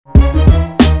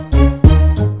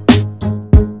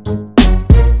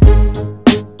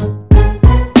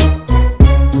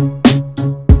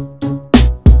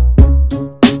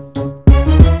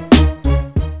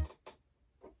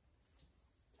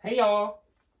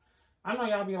I know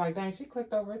y'all be like, dang, she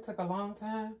clicked over. It took a long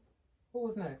time. Who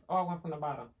was next? Oh, I went from the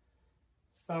bottom.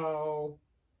 So,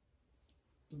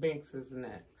 Binks is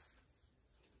next.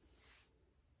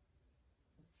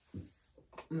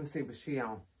 Let's see what she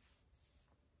on.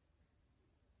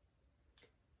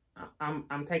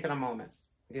 I'm taking a moment.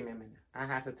 Give me a minute. I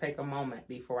have to take a moment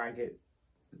before I get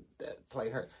play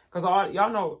her. Because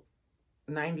y'all know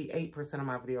 98% of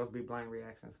my videos be blind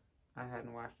reactions. I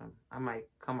hadn't watched them. I might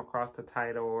come across the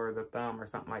title or the thumb or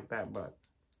something like that, but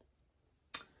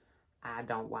I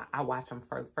don't watch. I watch them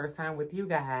for the first time with you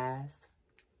guys.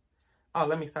 Oh,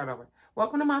 let me start over.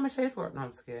 Welcome to Momma Shay's World. No,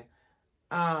 I'm just kidding.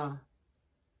 I'm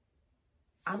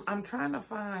trying to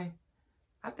find.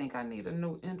 I think I need a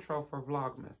new intro for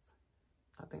Vlogmas.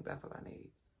 I think that's what I need.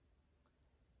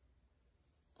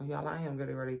 Y'all, I am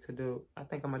getting ready to do. I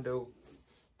think I'm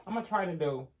gonna try to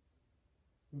do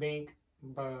Bink,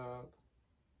 Bub,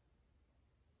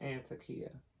 and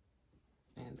Takia.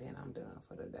 And then I'm done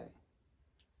for the day.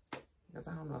 Because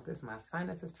I don't know if this my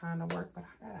sinus is trying to work, but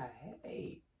I got a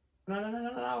headache.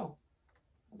 No.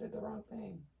 I did the wrong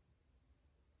thing.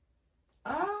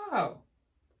 Oh.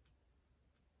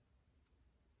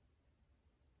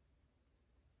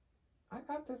 I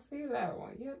got to see that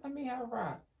one. Yeah, let me have a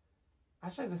rock. I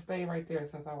should have stayed right there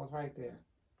since I was right there.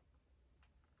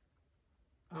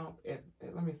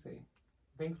 Let me see.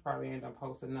 Binks probably ended up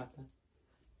posting nothing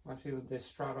when she was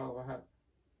distraught over her.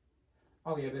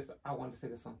 Oh yeah, I wanted to see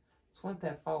this one.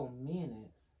 24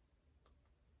 minutes.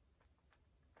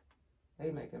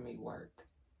 They making me work.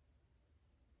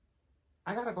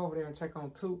 I gotta go over there and check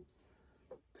on Toot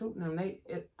and them.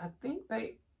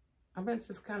 I've been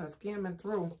just kind of skimming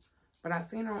through, but I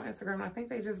seen her on Instagram. And I think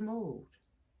they just moved.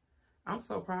 I'm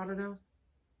so proud of them.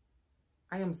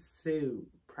 I am so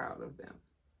proud of them.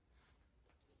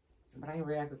 But I ain't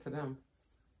reacted to them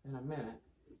in a minute.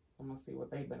 So I'm gonna see what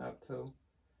they've been up to.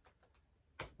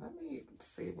 Let me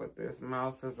see what this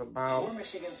mouse is about.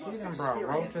 She done brought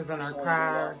roaches in her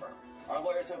car. Our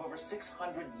lawyers have over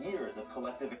 600 years of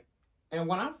collective. And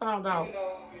when I found out,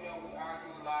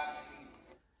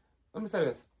 let me say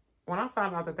this. When I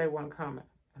found out that they weren't coming,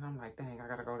 and I'm like, dang, I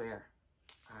gotta go there.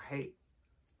 I hate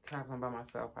traveling by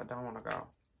myself. I don't want to go.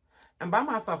 And by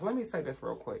myself, let me say this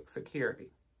real quick.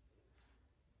 Security.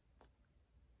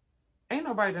 Ain't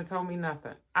nobody done told me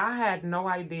nothing. I had no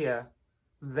idea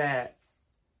that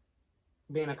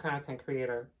being a content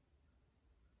creator,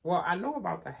 well, I know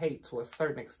about the hate to a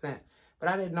certain extent, but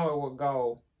I didn't know it would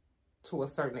go to a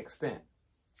certain extent.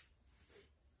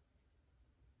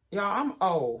 Y'all, I'm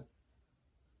old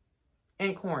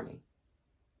and corny.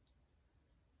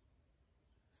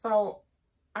 So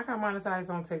I got monetized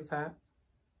on TikTok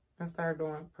and started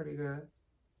doing pretty good.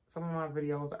 Some of my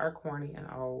videos are corny and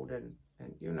old and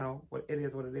you know, it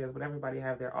is what it is, but everybody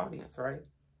have their audience, right?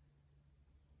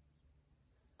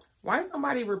 Why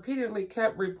somebody repeatedly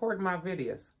kept reporting my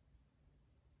videos?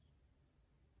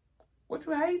 What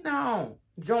you hating on?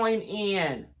 Join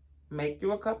in. Make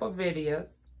you a couple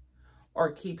videos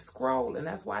or keep scrolling.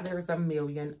 That's why there's a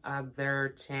million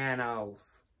other channels.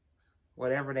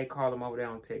 Whatever they call them over there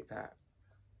on TikTok.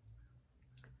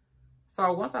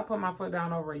 So once I put my foot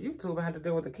down over at YouTube, I had to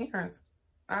deal with the Karens.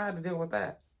 I had to deal with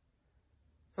that.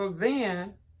 So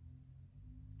then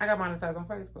I got monetized on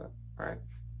Facebook, right?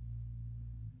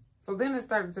 So then it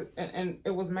started to, and it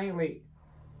was mainly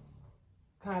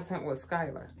content with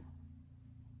Skylar,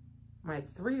 my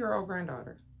 3-year-old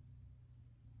granddaughter.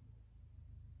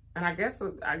 And I guess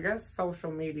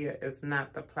social media is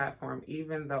not the platform,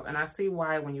 even though, and I see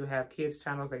why when you have kids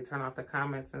channels, they turn off the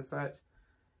comments and such.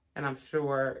 And I'm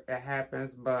sure it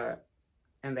happens,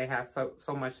 and they have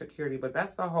so much security, but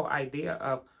that's the whole idea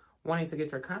of wanting to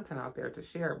get your content out there to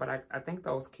share. But I think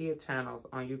those kid channels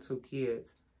on YouTube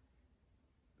Kids,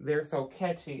 they're so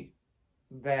catchy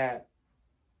that,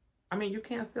 I mean, you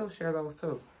can still share those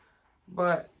too.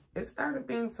 But it started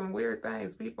being some weird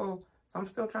things. So I'm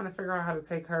still trying to figure out how to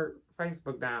take her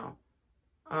Facebook down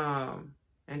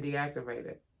and deactivate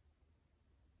it.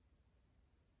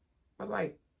 But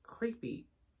like creepy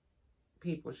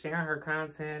people sharing her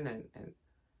content and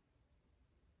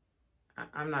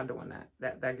I'm not doing that.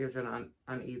 That gives you an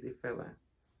uneasy feeling.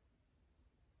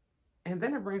 And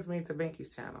then it brings me to Binky's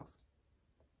channels.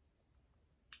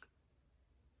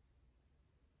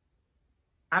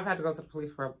 I've had to go to the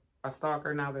police for a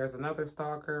stalker. Now there's another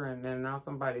stalker, and then now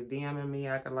somebody DMing me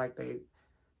acting like they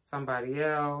somebody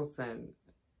else and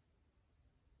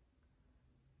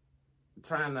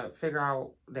trying to figure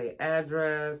out their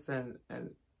address and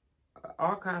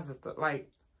all kinds of stuff. Like,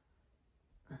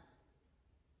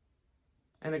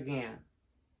 and again,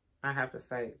 I have to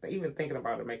say, even thinking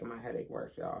about it making my headache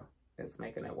worse, y'all. it's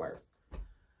making it worse.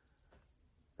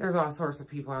 There's all sorts of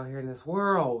people out here in this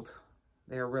world.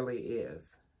 There really is.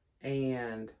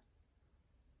 And,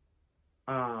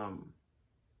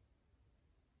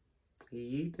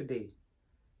 yeet to D.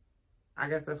 I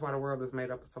guess that's why the world is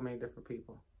made up of so many different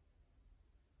people.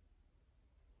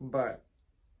 But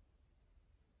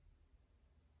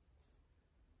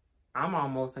I'm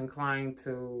almost inclined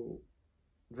to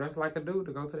dress like a dude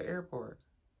to go to the airport.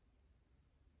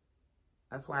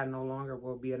 That's why I no longer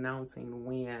will be announcing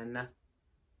when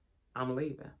I'm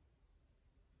leaving.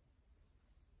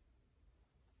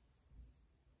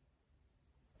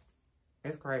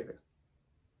 It's crazy.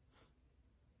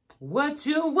 What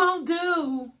you won't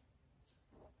do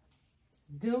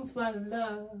for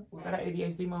love. Was that an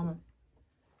ADHD moment?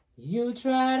 You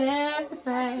tried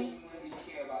everything.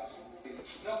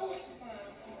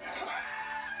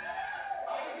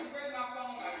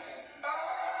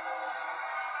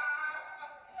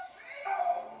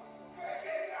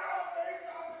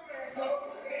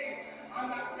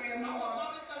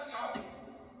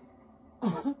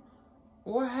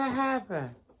 What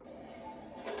happened?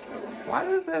 Why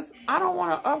is this? I don't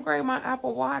want to upgrade my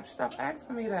Apple Watch. Stop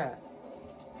asking me that.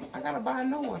 I gotta buy a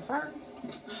new one first.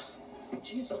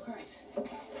 Jesus Christ.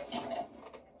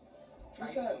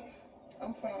 What's up?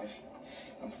 I'm fine.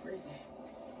 I'm freezing.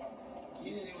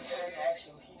 You see what that is?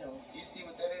 Actual heat on. You see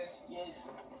what that is? Yes.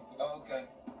 Oh, okay.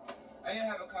 I need to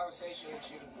have a conversation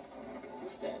with you.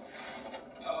 What's that?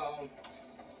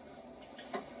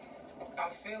 I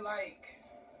feel like...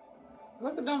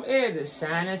 Look at them edges.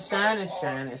 Shining, shining,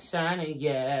 shining, shining,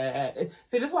 yeah.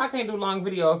 See, this is why I can't do long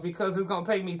videos, because it's going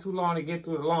to take me too long to get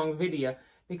through the long video,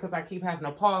 because I keep having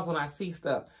to pause when I see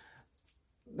stuff.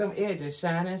 Them edges,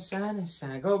 shining, shining,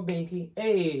 shining. Go, Binky.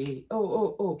 Hey.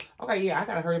 Oh. Okay, yeah, I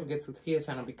got to hurry up and get to the kids'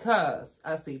 channel, because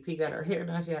I see P got her hair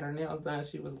done. She had her nails done.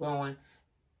 She was glowing.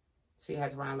 She had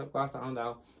to run lip gloss on,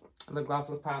 though. Lip gloss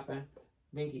was popping.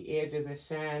 Binky edges is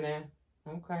shining.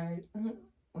 Okay.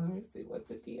 Let me see what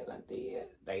the deal I did.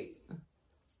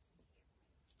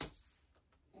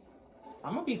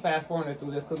 I'm going to be fast forwarding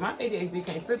through this, because my ADHD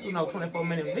can't sit through no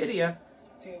 24-minute video.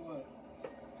 Tell you what.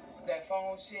 That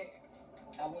phone shit,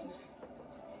 I wouldn't.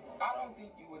 I don't think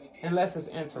you would have did. Unless it's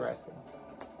interesting.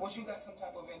 Was you got some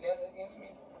type of vendetta against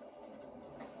me?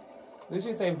 Did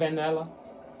she say vanilla?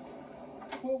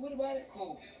 Well, what about it?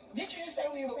 Cool. Did you just say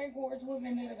we were prank wars with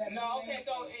vendetta? No, okay,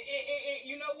 so,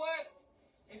 you know what?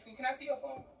 Can I see your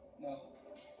phone? No.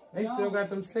 They still got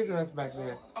them cigarettes back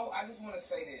there. Oh, I just want to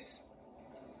say this.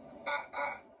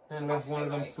 Unless one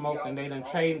of them like smoking, they done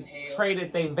traded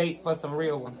traded they vape for some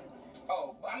real ones.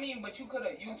 Oh, I mean, but you could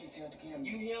have, you just held the camera.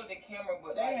 You held the camera,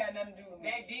 but that like, had nothing to do with me.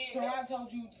 That did. Teron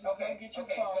told you to go get your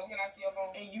phone. So can I see your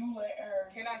phone? And you let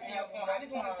her. Can I see your phone? I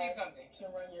just want to see something. To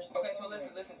run your okay, so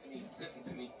listen to me. Listen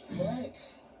to me. What?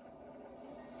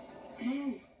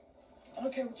 No. I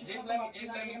don't care what you're talking about.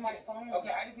 Just let me my phone.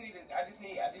 Okay, I just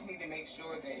need to make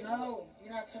sure that. No,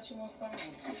 you're not touching my phone.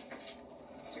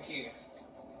 Takia,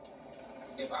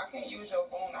 if I can't use your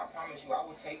phone, I promise you, I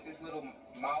will take this little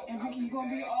mouse. And Binky, you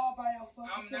gonna be all by your fucking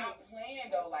I'm not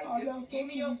playing though. Like, just give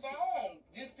me your phone.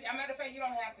 Just, as a matter of fact, you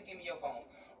don't have to give me your phone.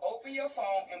 Open your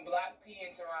phone and block P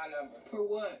and Teron number. For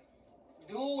what?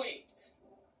 Do it.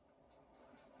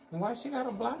 Why she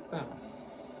gotta block them?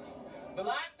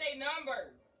 Block their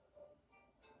number.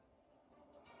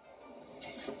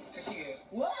 Takia.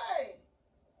 What?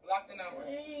 Block the number.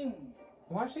 Damn.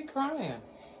 Why she crying?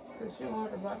 Because she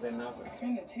wanted to block their number.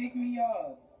 Finna take me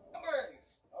off. Numbers.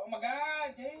 Oh my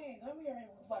god, dang. Let me already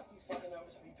block these fucking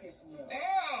numbers to be pissing me off.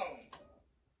 Damn.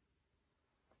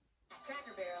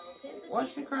 Cracker Barrel. Tis the Why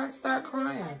she crying? Start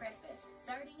crying. breakfast,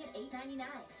 starting at $8.99.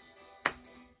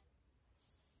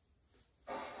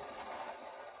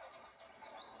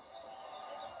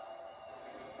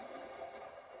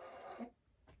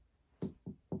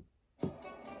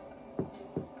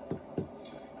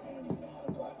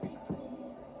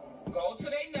 Go to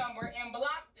their number and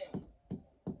block them.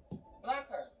 Block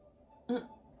her.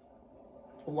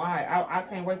 Why? I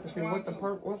can't wait to see what's the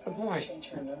point. Change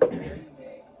her number very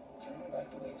bad. I don't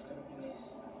like the way it's gonna be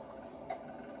this.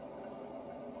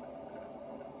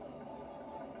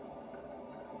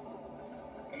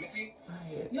 Let me see.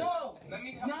 No. Let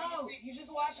me No. see. You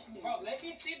just watched me. Bro, let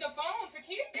me see the phone to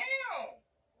keep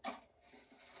down.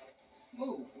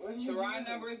 Move. Teron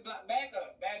number is blocked. Back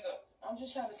up. Back up. I'm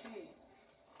just trying to see.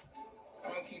 I'm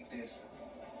gonna keep this.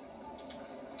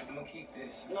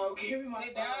 No, give me my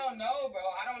Sit phone. down. No, bro.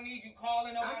 I don't need you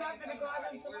calling nobody. I'm not gonna go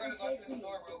out. We're gonna go to the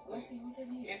store real quick. Let's see what it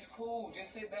is. It's cool.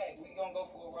 Just sit back. We gonna go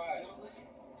for a ride.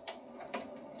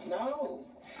 No.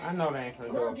 I know they ain't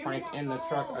gonna do a prank in the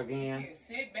truck again. Yeah,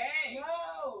 sit back.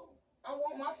 No.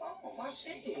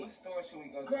 shit. What store should we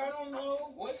go to? Girl, I don't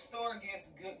know. What store gets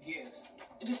good gifts?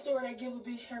 The store that give a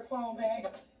bitch her phone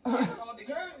back. Girl,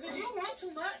 because you want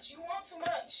too much. You want too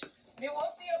much. They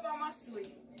woke me up on my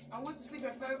sleep. I went to sleep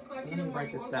at 5 o'clock in the morning.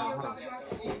 Write this down. Hold on.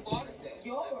 Whose fault is that?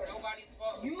 Yours. That's nobody's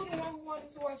fault. You the one who wanted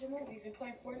to watch your movies and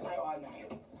play Fortnite all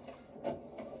night.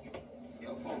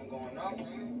 Your phone going off,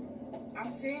 man.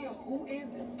 I'm saying, who is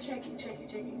this? Check it, check it,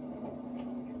 check it.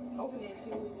 Open it and see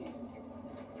who it is.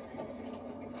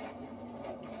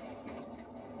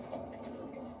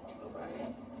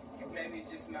 Maybe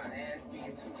it's just my ass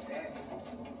being too fat.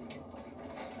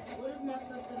 What if my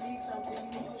sister needs something? You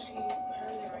know she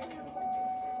hurting right now.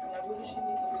 I'm like, what if she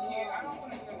needs to call? Yeah, I don't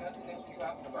want to hear nothing that you're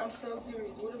talking about. I'm so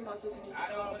serious. What if my sister needs to I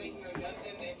don't call want to me? hear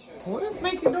nothing that you're What is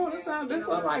Binky doing? This sound. This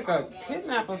look like a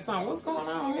kidnap or something. What's going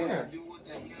on here? Do what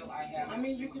the hell I have. I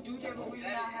mean, you could do that, but we did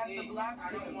not have to block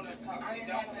I don't want to talk. We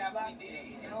don't have to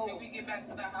did. Until we get back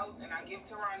to the house and I give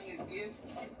Teron his gift,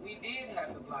 we did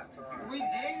have to block Teron. We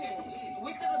That's did. just it.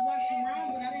 We could have blocked him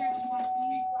around, but I didn't have to block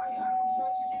me. I don't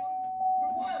trust you.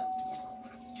 For what?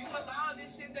 You allowed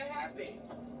this shit to happen.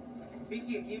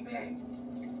 Binky, get back.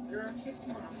 Girl, kiss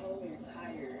my whole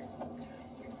entire.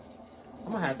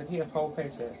 I'm gonna have to keep a whole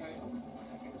picture. Okay.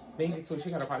 Binky too. She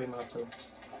got a potty mouth too.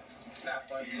 It's not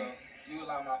funny, though. You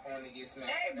allow my phone to get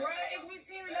snapped. Hey, bro, is we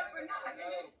teaming up or not?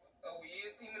 No. Oh, we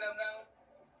is teaming up now?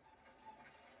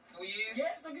 We is?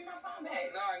 Yeah, so give my phone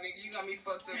back. Nah, nigga, you got me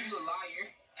fucked up. You a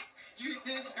liar. You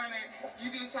just trying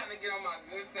to get on my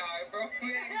good side, bro.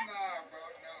 Nah, bro,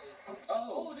 no.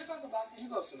 Oh, this was about to. You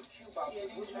got some cute boxes.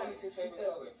 Yeah, Which one is his favorite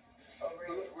color? Oh,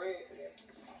 red. Red.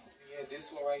 Yeah,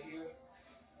 this one right here.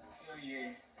 Hell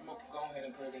yeah. I'm gonna go ahead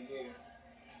and put it in here.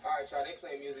 Alright, y'all, they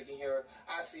play music in here.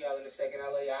 I'll see y'all in a second. I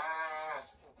love y'all.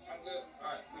 I'm good.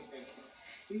 Alright, we finished.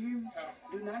 You hear me? Huh?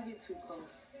 Do not get too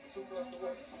close. Too close to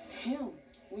what? Him.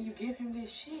 When you give him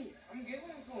this shit. I'm giving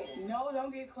it to him. No,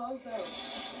 don't get close though. I'm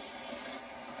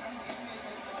giving it to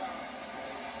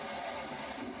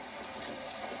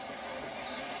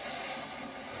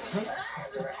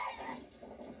him.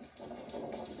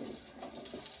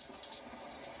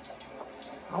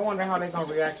 I wonder how they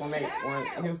gonna react when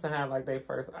Houston had like their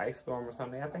first ice storm or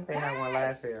something. I think they had one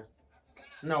last year.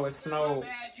 No, it snowed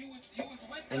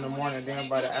in the morning. Then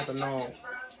by the afternoon,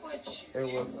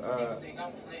 it was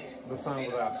the sun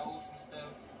was out.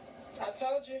 I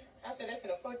told you. I said they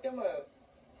finna fuck them up.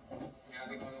 Now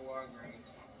they going to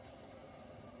Walgreens.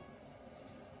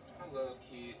 I love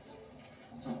kids.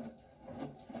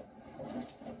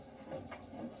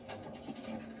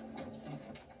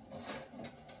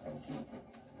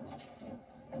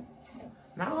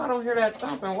 Now I don't hear that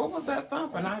thumping. What was that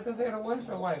thumping? I just hear the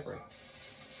windshield wiper.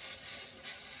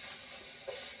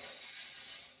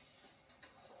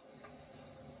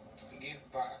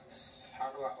 Gift box.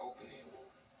 How do I open it?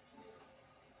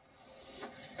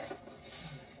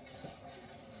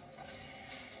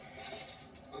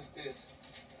 What's this?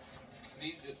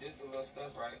 This the little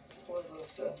stuff, right? What's little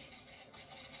stuff?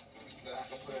 That I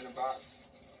can put in the box.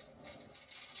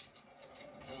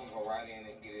 I'm gonna go right in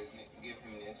and give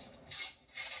him this.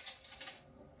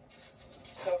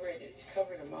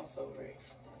 Cover the mouse over it.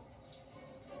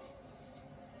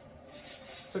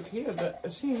 Sakia,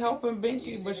 she helping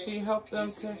Binky, but she helped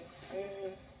them to.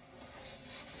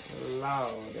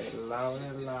 Loud.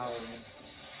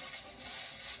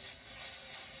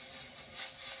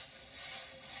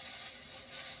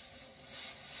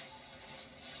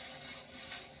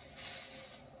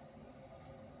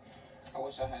 I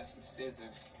wish I had some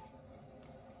scissors.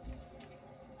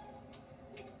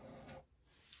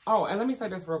 Oh, and let me say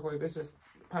this real quick. This just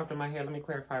popped in my head. Let me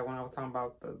clarify when I was talking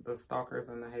about the stalkers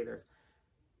and the haters.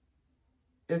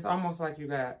 It's almost like you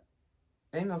got,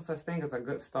 ain't no such thing as a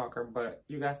good stalker, but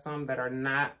you got some that are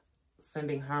not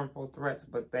sending harmful threats,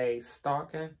 but they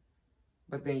stalking.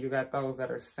 But then you got those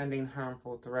that are sending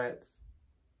harmful threats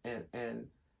and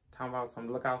talking about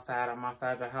some look outside, I'm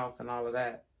outside your house and all of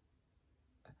that.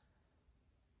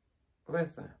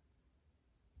 Listen.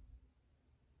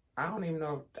 I don't even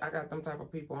know if I got them type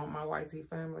of people on my white tea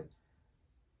family.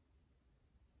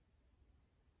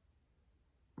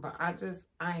 But I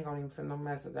ain't gonna even send no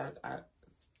message.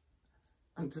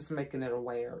 I'm just making it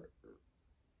aware.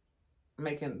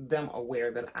 Making them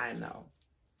aware that I know.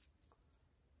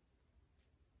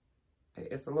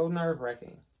 It's a little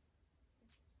nerve-wracking.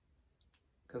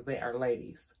 Because they are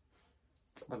ladies.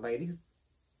 But ladies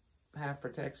have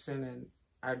protection and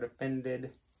are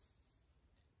defended.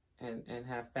 And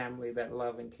have family that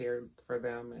love and care for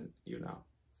them, and you know,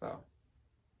 so.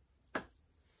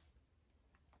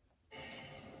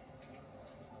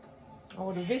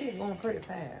 Oh, the video going pretty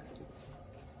fast.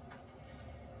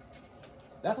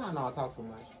 That's how I know I talk too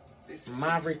much. This is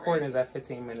My shit's recording is crazy. at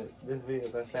 15 minutes. This video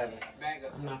is at 7. Bag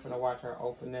up I'm not gonna watch her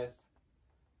open this.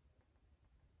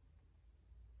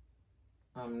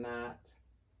 I'm not.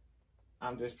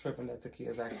 I'm just tripping that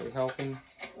Takia's actually helping.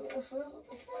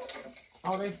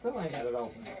 Oh, they still ain't got it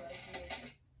open.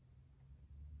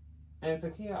 And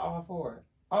Takia all for it.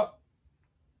 Oh,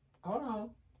 hold on.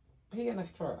 He in the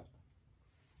truck.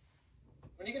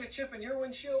 When you get a chip in your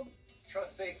windshield,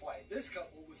 trust Safelight. This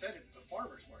couple was headed to the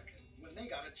farmer's market. When they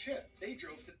got a chip, they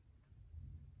drove to...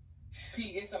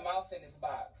 Pete, it's a mouse in this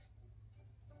box.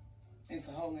 There's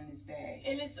a hole in this bag.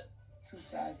 And it's Two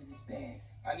sides of this bag.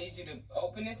 I need you to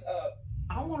open this up,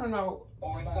 I want to know.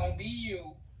 or it's gonna be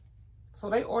you. So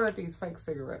they ordered these fake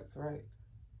cigarettes, right?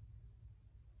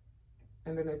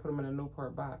 And then they put them in a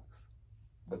Newport box.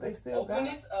 But they still Open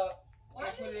got this up. why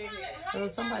and you put it in trying here. to? How There you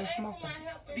was somebody trying to ask for smoking. my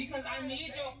help? if Because you I trying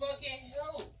need to your beg? fucking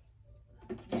help.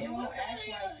 You What's don't that act in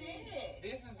your like it. head?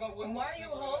 This is gonna. And why are you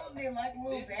holding it like a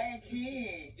little This- bad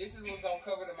kid? This is what's gonna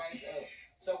cover the mice up.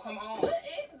 So come on. What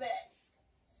is that?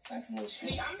 Like some little shit.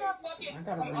 See, I'm not fucking. I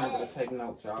gotta come remember on. to take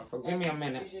notes, y'all. So give me a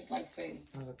minute. It's just like Fetty.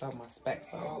 I gotta throw my specs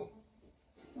on. Oh,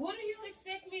 What do you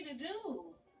expect me to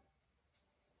do?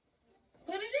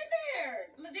 Put it in there.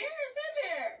 Ladarius in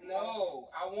there. no,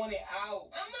 I want it out.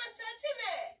 I'm not touching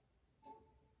that.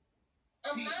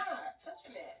 I'm Pete. not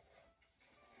touching that.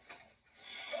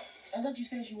 I thought you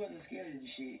said she wasn't scared of the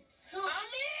shit. I'm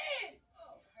in.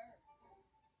 Oh, her.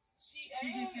 She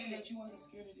just said that you wasn't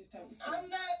scared of this type of stuff. I'm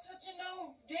not touching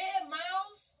no dead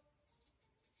mouse.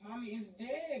 Mommy, it's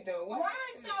dead though. What Why?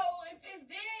 happened? So if it's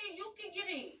dead, you can get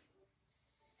it.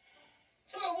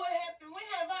 Tell me what happened. When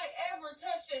have I ever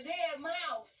touched a dead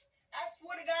mouse? I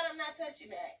swear to God, I'm not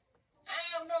touching that. I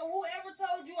don't know whoever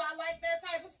told you I like that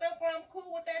type of stuff or I'm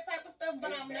cool with that type of stuff,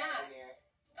 but It's I'm bad not. in there.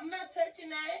 I'm not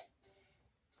touching that.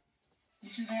 You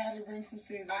should have to bring some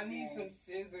scissors. I need in. some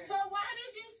scissors. So why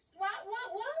did you? What?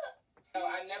 No,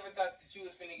 I never thought that you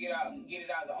was finna get it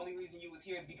out. The only reason you was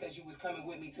here is because you was coming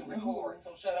with me to record.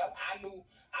 So shut up. I knew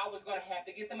I was gonna have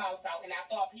to get the mouse out, and I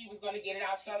thought P was gonna get it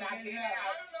out. She's not getting it I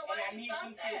out, don't know and why I you need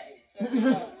some thought that.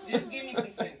 scissors. Just give me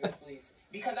some scissors, please,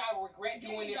 because I regret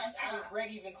Give doing me this. that I shot. regret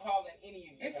even calling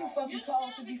any of you. It's too guys. fucking You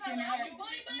cold still to be because sitting I there. you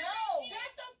booty by No.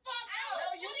 Shut the fuck No,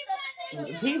 up. you shut the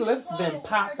fuck up. He lips been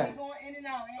popping. Going in and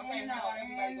out, in Okay, and now out,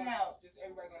 everybody in go and to the out. house. Just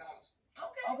everybody go to the house.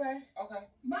 Okay. Okay. Okay.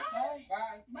 Bye. Bye.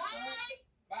 Bye. Bye.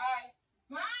 Bye. Bye.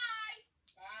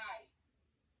 Bye.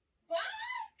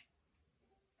 Bye.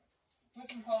 Put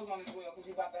some clothes on this wheel, because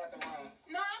you about to have to run.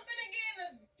 No, I'm finna get in the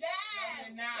No, bag.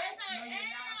 you're not. Yes, I No, you're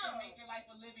not. am. Gonna make your life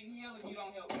a living hell if you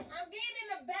don't help me. I'm getting in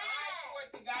the I bag. swear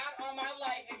to God on my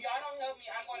life, if y'all don't help me,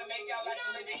 I'm gonna make y'all You life a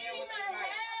don't living need hell with my this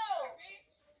knife. help.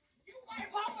 You white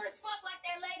power as fuck like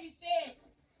that lady said.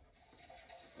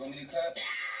 Want me to cut?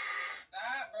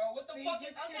 Stop, bro. What the fuck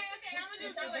is Okay, I'ma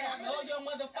just do it. I know your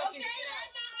motherfucking Okay, shit let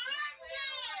out. my arm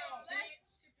go.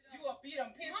 You a beat him,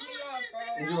 piss me Mama off, finna bro.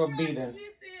 take You my a beating.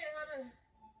 recipe said, hold on.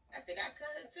 I think I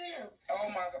cut her tail. Oh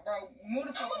my god, bro. Move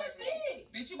the I fuck wanna away from see me.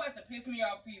 it. Bitch, you about to piss me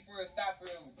off, P, for real. Stop for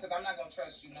real. Because I'm not gonna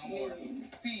trust you no more.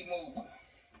 P, move.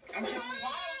 I'm just, why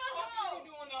the fuck are you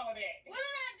doing all of that? What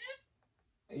did I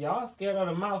do? Y'all scared of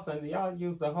the mouse and y'all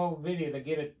used the whole video to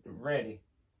get it ready.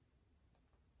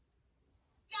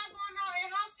 Got going on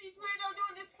in house she planned on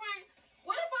doing this prank.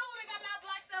 What if I would've got my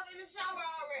black stuff in the shower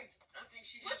already? I think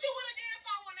she What you would've did if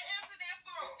I would've answered that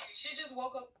phone? She just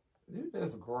woke up. You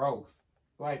just gross.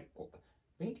 Like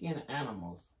Binky and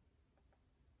animals.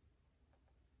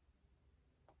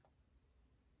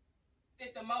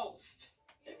 Did the most.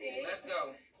 Let's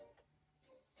go.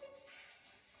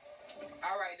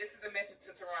 All right, this is a message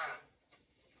to Tehran.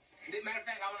 Matter of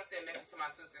fact, I want to say a message to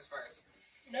my sisters first.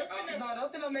 No, send No,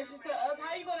 don't send no message to us.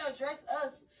 How are you gonna address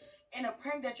us in a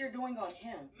prank that you're doing on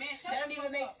him? Man, shut That the don't even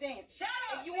fuck make up. sense. Shut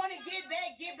up. If you want to get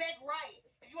back right.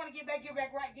 If you want to get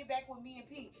back right, get back with me and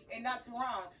Pete and not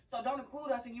Tehran. So don't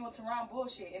include us in you and Tehran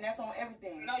bullshit, and that's on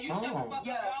everything. No, you shut the fuck up.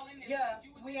 Yeah, Y'all in this. yeah,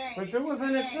 You was we ain't. But you was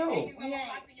in it too. We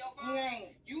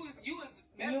ain't. You was You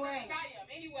messing with ain't. Tayam.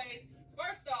 Anyways,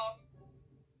 first off,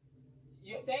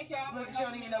 thank y'all. Look, for you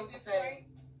don't helping even me know with what to this say. prank.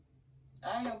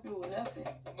 I ain't help you with nothing.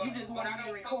 But, You just but want I to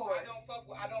don't record.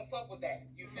 I don't fuck with that.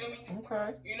 You feel me?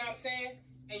 Okay. You know what I'm saying?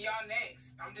 And y'all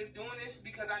next. I'm just doing this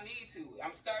because I need to.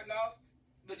 I'm starting off,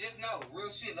 but just know,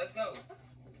 real shit. Let's go.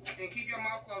 And keep your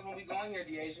mouth closed when we go in here,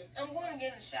 Deasia. I'm going to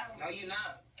get in the shower. No, you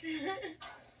not.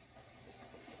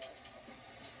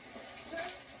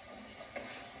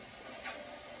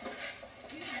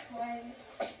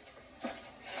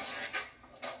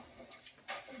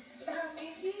 Stop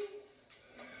me, please.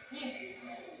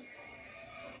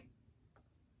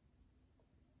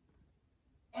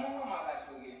 I don't know my last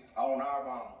food. On our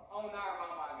mama. On our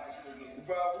mama, I got you again.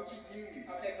 Bro, what you did?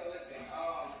 Okay, so listen.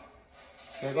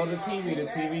 There go the TV. The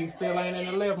TV still ain't in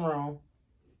the living room.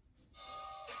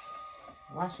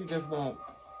 Why she just won't?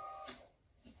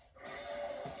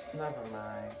 Never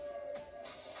mind.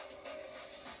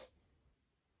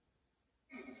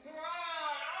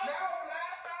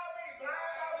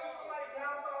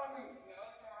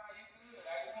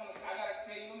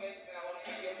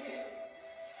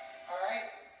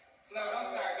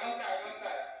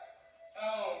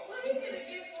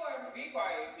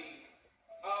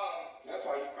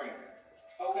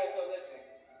 Okay, so listen.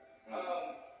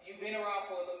 You've been around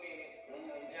for a little minute. You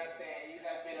know what I'm saying? You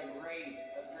have been a great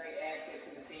asset to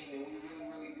the team, and we really,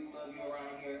 really do love you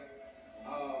around here.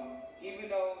 Even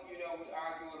though, you know, we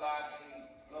argue a lot and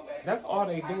go back. That's all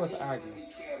they do is argue. I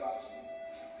really care about you.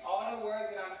 All the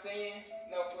words that I'm saying,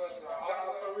 no, for real, stop. All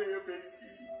the words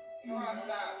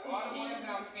that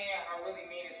I'm saying, I really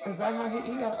mean it. Is that how he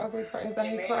got an ugly cry? Is that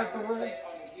he cried for real?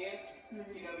 On the gift,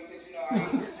 you know, because, you know, I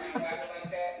don't got it like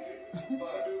that.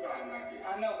 But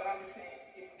I know, but I'm just saying,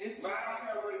 it's this.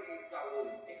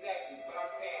 Exactly, but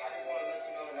I'm saying, I just want to let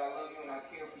you know that I love you and I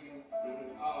care for you.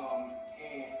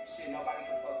 And shit, nobody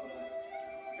can fuck with us.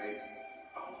 Hey.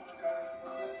 Oh my God, you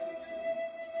cussing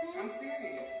too. I'm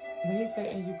serious. Then he said,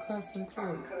 and you cussing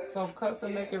too. So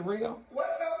cussing make it real? What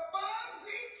the fuck,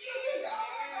 Binky?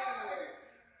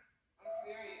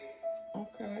 I'm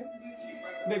serious. Okay.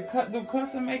 Do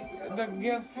cussing make the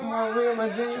gift more real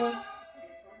and genuine?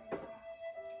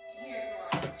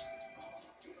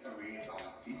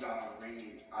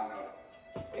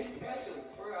 It's special,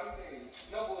 for real, I'm serious.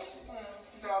 No bullshit.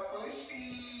 No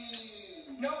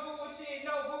bullshit. No bullshit,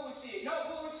 no bullshit, no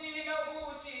bullshit, no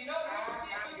bullshit, no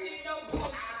bullshit, no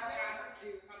bullshit.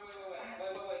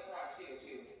 Wait,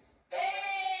 chill.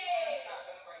 Hey!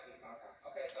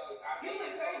 Okay, so I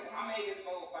made this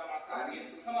bow by myself.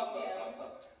 Some of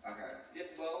us. Okay.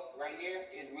 This bow right here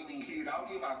is really. Kid, don't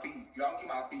get my feet. Don't get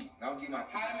my feet. Hide them in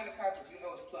the carpet, you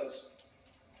know it's plush.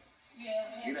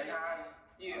 Yeah. Get they hiding?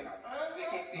 Yeah. They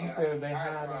can't see You it. said they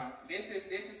Alright, hide Teron. This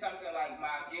is something like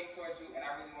my gift towards you, and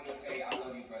I really want to say I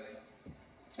love you, brother.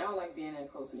 I don't like being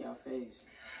that close to your face.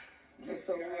 It's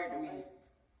so weird to me.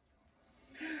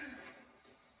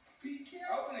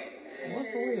 Open it.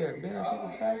 What's weird? Being in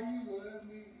people's face?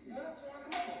 No,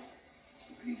 Teron, come on.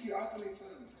 Binky, open it for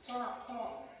me. Teron, come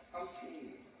on. I'm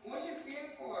scared. What you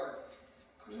scared for?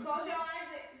 Close your eyes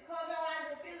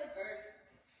and feel it first.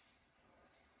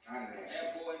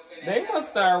 That boy finna. They must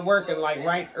start working like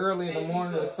right early in the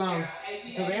morning or something.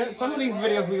 Because some of these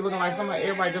videos be looking like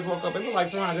everybody just woke up. It look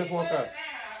like someone just woke up.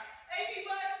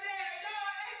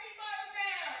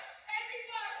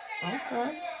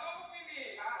 Okay.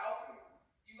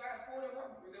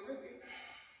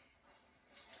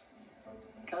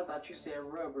 I thought you said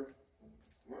rubber.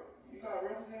 You got a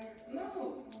representative?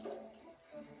 No.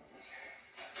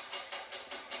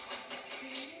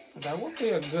 That would be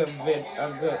a good gift for a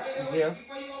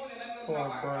birthday.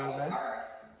 Alright.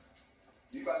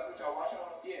 You about to put your watch on?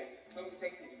 Yeah, so we take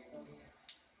pictures.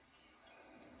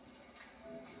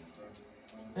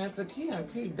 And the kid,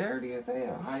 he dirty as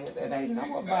hell. How they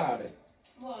know about it?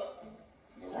 What?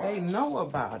 They know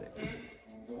about it.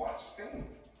 The watch stain.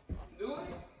 Do it?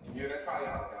 Yeah, they probably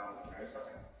out down there. It's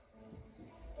okay.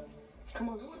 Come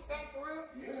on. Do it stink for real?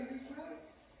 Yeah, you smell it?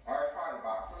 Alright, fine,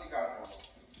 box. What you got it for?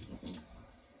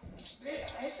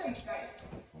 Yeah, it shouldn't stink.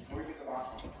 Where you get the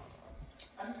box from?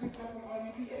 I just picked it up on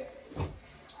UPS.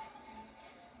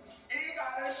 You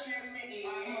got that shit in me. I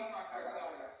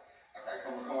got it. Okay,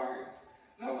 come on here.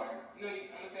 No, I'm gonna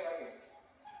stay right here.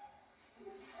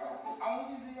 I want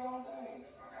you to do your own thing.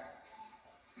 Okay.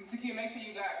 Taki, make sure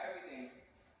you got everything.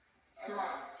 Come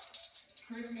on.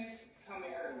 Christmas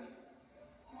coming early.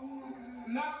 Oh my God.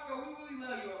 Not for real, we really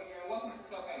love you over here. Welcome to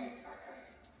So Famous.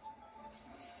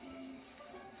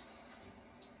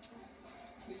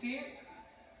 You see it?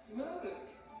 Look.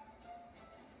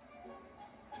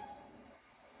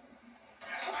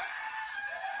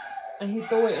 And he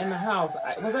threw it in the house.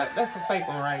 That's a fake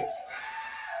one, right?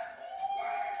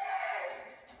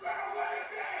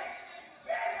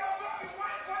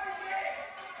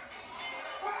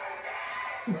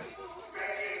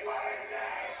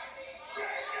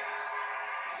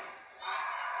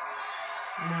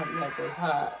 Not like it's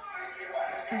hot.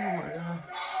 Oh my God.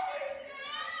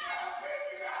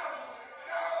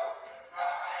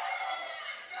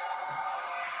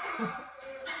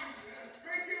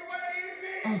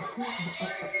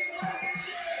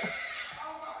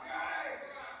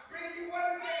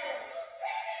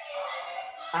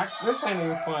 This ain't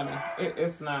even funny.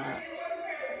 It's not.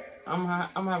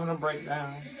 I'm having a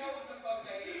breakdown.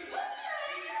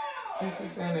 And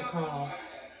she's saying it calm.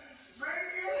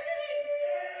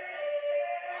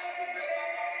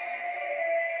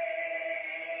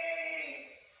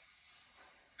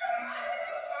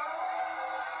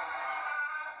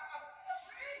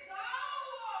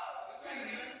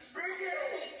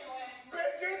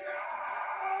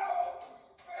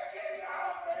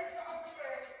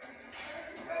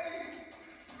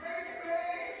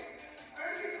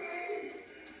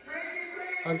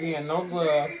 Again, no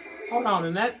gloves. Hold on,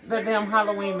 and that damn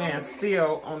Halloween man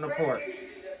still on the porch.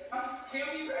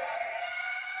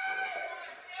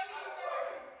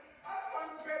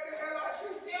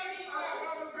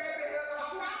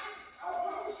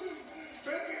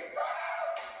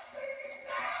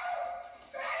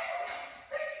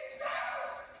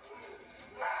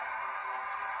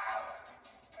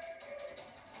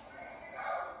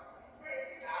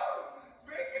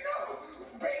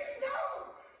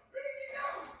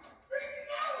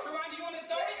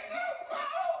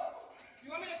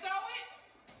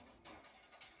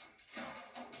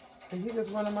 Did he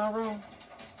just run in my room?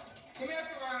 Come here,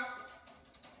 Karan.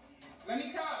 Let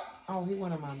me talk. Oh, he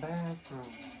went in my bathroom.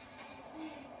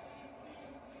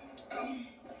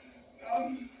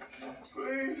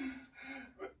 Please.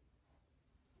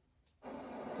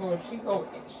 So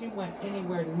if she went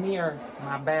anywhere near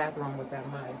my bathroom with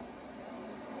that knife.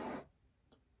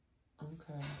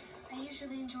 Okay. I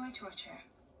usually enjoy torture,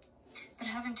 but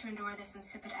having to endure this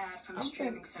insipid ad from a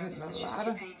streaming service is just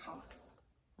too painful.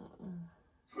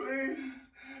 Please,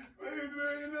 please,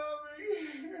 bring it on me.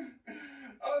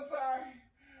 I'm sorry.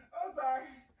 I'm sorry.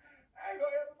 I ain't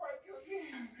gonna ever fight you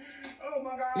again. Oh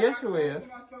my God. Yes, you is.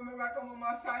 My stomach like I'm on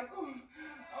my cycle.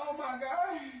 Oh my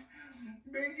God.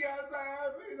 Binky, I'm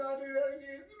sorry. Please don't do that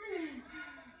again to me.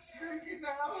 Binky,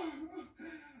 now.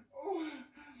 Oh,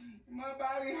 my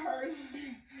body hurts.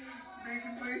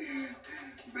 Binky, please.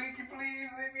 Binky, please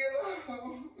leave me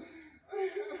alone.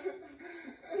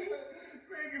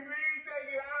 Binky, please take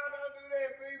it out. Don't do that.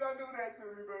 Please don't do that to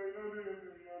me, baby. Don't do that to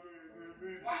me. Don't do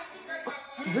that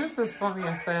to me. This is funny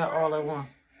and sad all at once.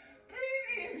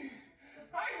 Please.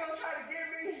 How you gonna try to get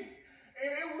me?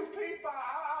 And it was people.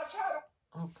 I'll try to.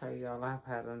 Okay, y'all, I've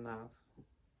had enough.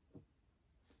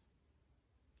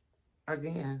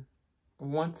 Again.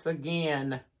 Once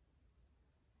again.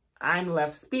 I'm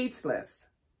left speechless.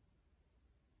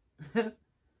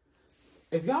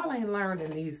 If y'all ain't learned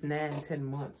in these 9-10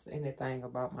 months anything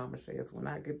about Mama Shay, is when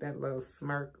I get that little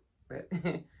smirk, that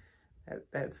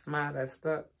that smile that's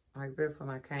stuck like this, when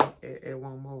I can't, it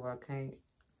won't move. I can't,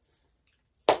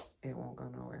 it won't go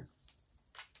nowhere.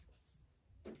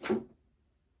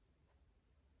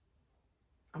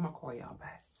 I'm gonna call y'all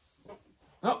back.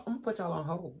 Oh, I'm gonna put y'all on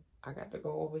hold. I got to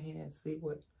go over here and see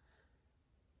what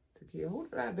to kill. Who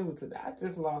did I do today? I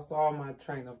just lost all my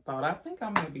train of thought. I think I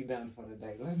might be done for the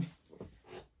day.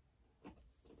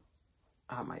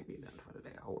 I might be done for the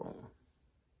day. Hold on.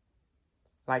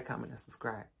 Like, comment, and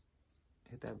subscribe.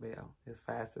 Hit that bell. It's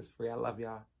fast, it's free. I love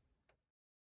y'all.